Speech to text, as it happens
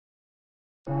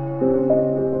The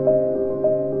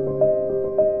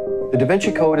Da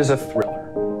Vinci Code is a thriller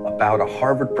about a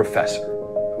Harvard professor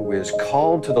who is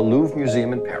called to the Louvre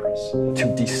Museum in Paris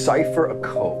to decipher a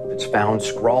code that's found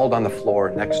scrawled on the floor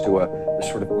next to a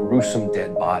sort of gruesome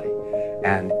dead body.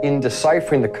 And in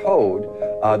deciphering the code,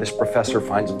 this professor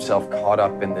finds himself caught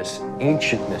up in this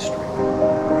ancient mystery.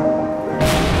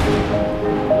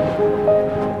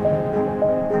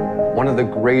 One of the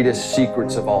greatest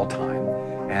secrets of all time,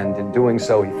 and in doing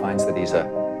so, he finds that he's a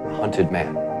hunted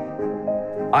man.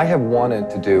 I have wanted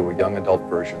to do a young adult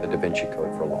version of the Da Vinci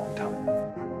Code for a long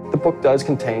time. The book does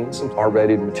contain some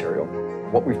R-rated material.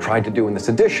 What we've tried to do in this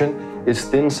edition is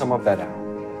thin some of that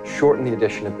out, shorten the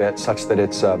edition a bit such that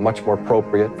it's much more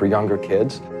appropriate for younger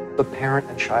kids. The parent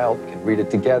and child can read it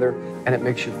together, and it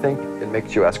makes you think, it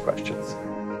makes you ask questions.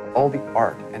 All the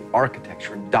art and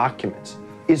architecture and documents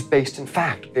is based in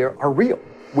fact. They are real.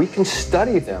 We can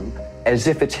study them as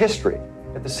if it's history.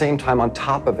 At the same time, on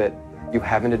top of it, you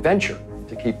have an adventure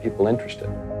to keep people interested.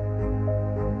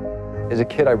 As a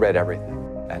kid, I read everything.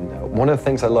 And one of the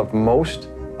things I loved most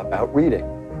about reading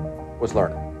was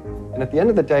learning. And at the end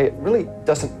of the day, it really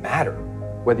doesn't matter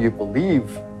whether you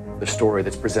believe the story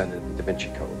that's presented in the Da Vinci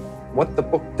Code. What the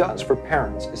book does for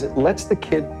parents is it lets the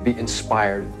kid be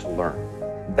inspired to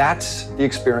learn. That's the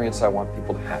experience I want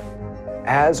people to have.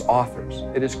 As authors,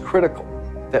 it is critical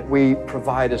that we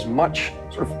provide as much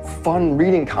sort of fun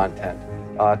reading content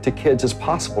to kids as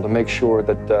possible to make sure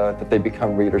that they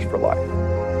become readers for life.